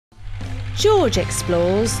George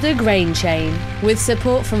explores the grain chain with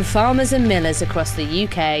support from farmers and millers across the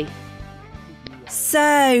UK.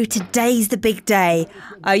 So, today's the big day.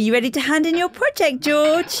 Are you ready to hand in your project,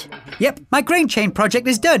 George? Yep, my grain chain project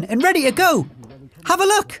is done and ready to go. Have a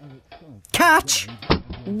look. Catch.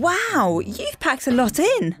 Wow, you've packed a lot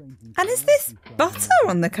in. And is this butter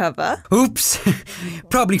on the cover? Oops,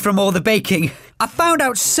 probably from all the baking. I found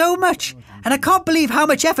out so much, and I can't believe how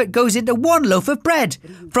much effort goes into one loaf of bread.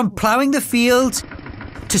 From ploughing the field,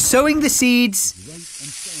 to sowing the seeds,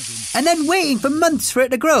 and then waiting for months for it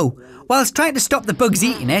to grow, whilst trying to stop the bugs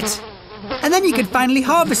eating it. And then you can finally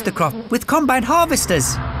harvest the crop with combine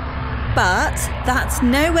harvesters. But that's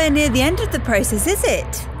nowhere near the end of the process, is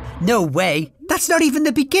it? No way. That's not even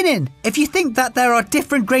the beginning. If you think that there are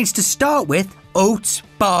different grains to start with, oats,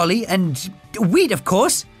 barley and wheat, of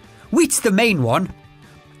course. Wheat's the main one.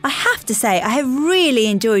 I have to say, I have really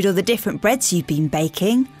enjoyed all the different breads you've been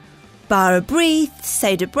baking. Bara Breath,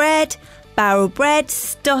 soda bread, barrel bread,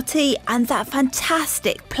 stotty and that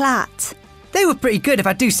fantastic plat. They were pretty good if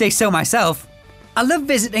I do say so myself. I love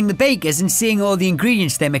visiting the bakers and seeing all the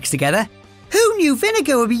ingredients they mix together. Who knew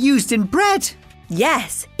vinegar would be used in bread?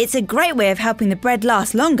 Yes, it's a great way of helping the bread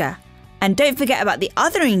last longer. And don't forget about the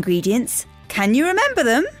other ingredients. Can you remember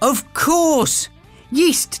them? Of course!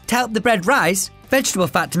 Yeast to help the bread rise, vegetable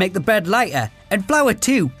fat to make the bread lighter, and flour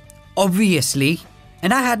too, obviously.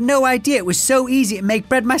 And I had no idea it was so easy to make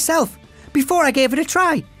bread myself before I gave it a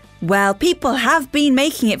try. Well, people have been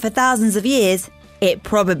making it for thousands of years. It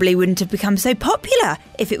probably wouldn't have become so popular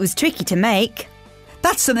if it was tricky to make.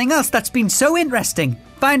 That's something else that's been so interesting,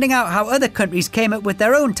 finding out how other countries came up with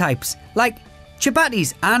their own types, like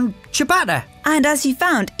chapatis and ciabatta. And as you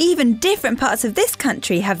found, even different parts of this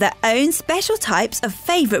country have their own special types of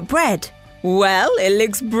favourite bread. Well, it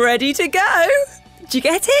looks ready to go. Do you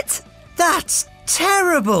get it? That's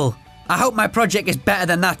terrible. I hope my project is better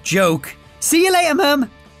than that joke. See you later, Mum.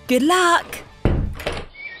 Good luck.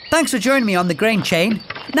 Thanks for joining me on the grain chain.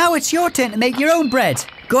 Now it's your turn to make your own bread.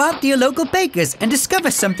 Go out to your local bakers and discover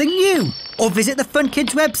something new. Or visit the Fun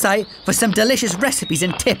Kids website for some delicious recipes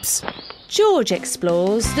and tips. George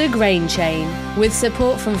explores the grain chain with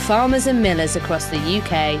support from farmers and millers across the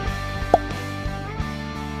UK.